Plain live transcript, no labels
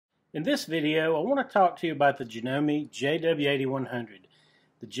In this video, I want to talk to you about the Janome JW8100.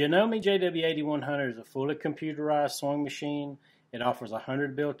 The Janome JW8100 is a fully computerized sewing machine. It offers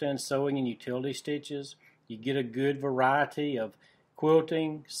 100 built-in sewing and utility stitches. You get a good variety of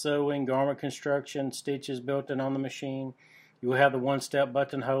quilting, sewing, garment construction stitches built in on the machine. You will have the one-step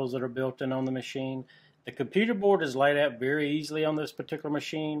buttonholes that are built in on the machine. The computer board is laid out very easily on this particular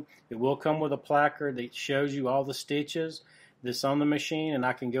machine. It will come with a placard that shows you all the stitches that's on the machine, and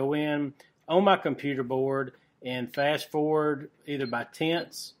I can go in on my computer board and fast forward either by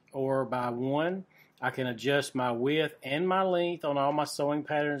tenths or by one. I can adjust my width and my length on all my sewing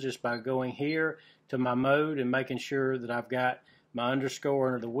patterns just by going here to my mode and making sure that I've got my underscore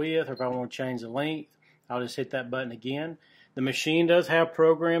under the width, or if I want to change the length, I'll just hit that button again. The machine does have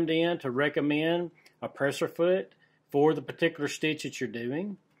programmed in to recommend a presser foot for the particular stitch that you're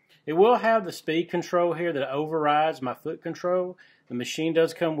doing. It will have the speed control here that overrides my foot control. The machine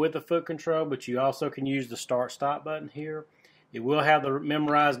does come with the foot control, but you also can use the start-stop button here. It will have the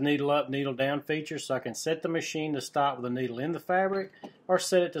memorized needle up, needle down feature, so I can set the machine to stop with a needle in the fabric or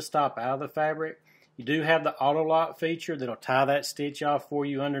set it to stop out of the fabric. You do have the auto lock feature that'll tie that stitch off for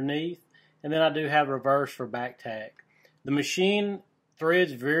you underneath. And then I do have reverse for back tack. The machine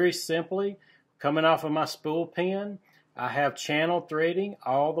threads very simply coming off of my spool pin. I have channel threading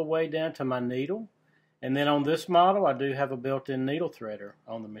all the way down to my needle. And then on this model, I do have a built-in needle threader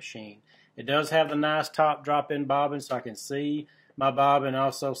on the machine. It does have the nice top drop-in bobbin, so I can see my bobbin and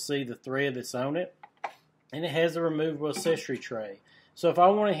also see the thread that's on it. And it has a removable accessory tray. So if I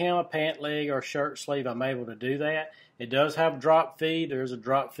want to hem a pant leg or a shirt sleeve, I'm able to do that. It does have drop feed. There's a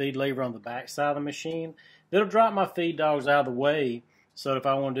drop feed lever on the back side of the machine. That'll drop my feed dogs out of the way, so if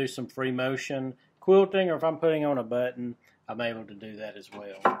I want to do some free motion quilting, or if I'm putting on a button, I'm able to do that as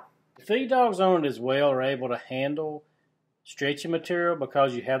well. The feed dogs on it as well are able to handle stretchy material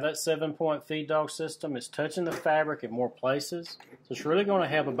because you have that 7-point feed dog system. It's touching the fabric in more places, so it's really going to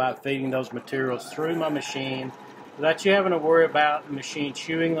help about feeding those materials through my machine without you having to worry about the machine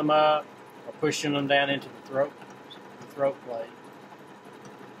chewing them up or pushing them down into the throat plate.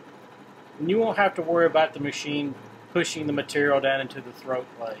 And you won't have to worry about the machine pushing the material down into the throat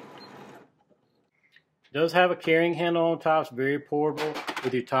plate. It does have a carrying handle on top. It's very portable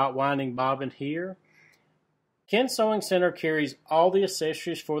with your top winding bobbin here. Ken Sewing Center carries all the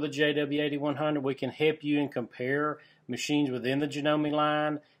accessories for the JW8100. We can help you and compare machines within the Janome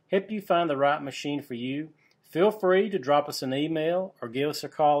line, help you find the right machine for you. Feel free to drop us an email or give us a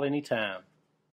call anytime.